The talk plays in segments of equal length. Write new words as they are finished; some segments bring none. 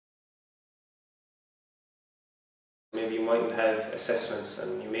maybe you mightn't have assessments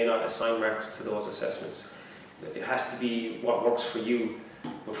and you may not assign marks to those assessments. It has to be what works for you.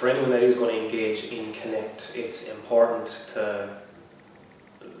 But for anyone that is going to engage in Connect, it's important to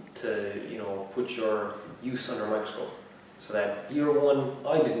put your use under a microscope. So that year one,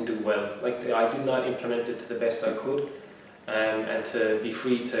 I didn't do well. I did not implement it to the best I could. And to be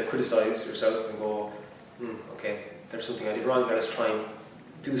free to criticize yourself and go, okay, there's something I did wrong here, let's try and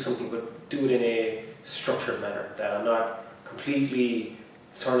do something, but do it in a structured manner, that I'm not completely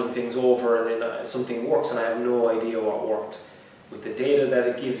turning things over and then something works and I have no idea what worked. With the data that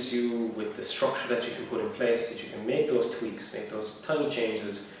it gives you, with the structure that you can put in place, that you can make those tweaks, make those tiny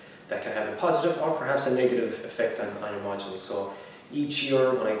changes that can have a positive or perhaps a negative effect on your module. So each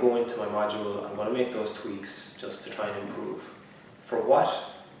year when I go into my module, I'm going to make those tweaks just to try and improve. For what?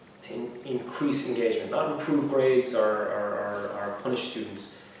 To increase engagement, not improve grades or punish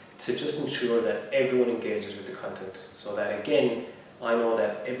students, to just ensure that everyone engages with the content. So that again, I know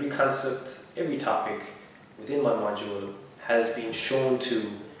that every concept, every topic within my module has been shown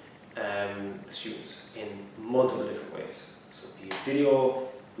to the students in multiple different ways. So be it video,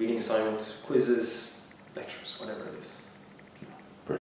 reading assignment, quizzes, lectures, whatever it is.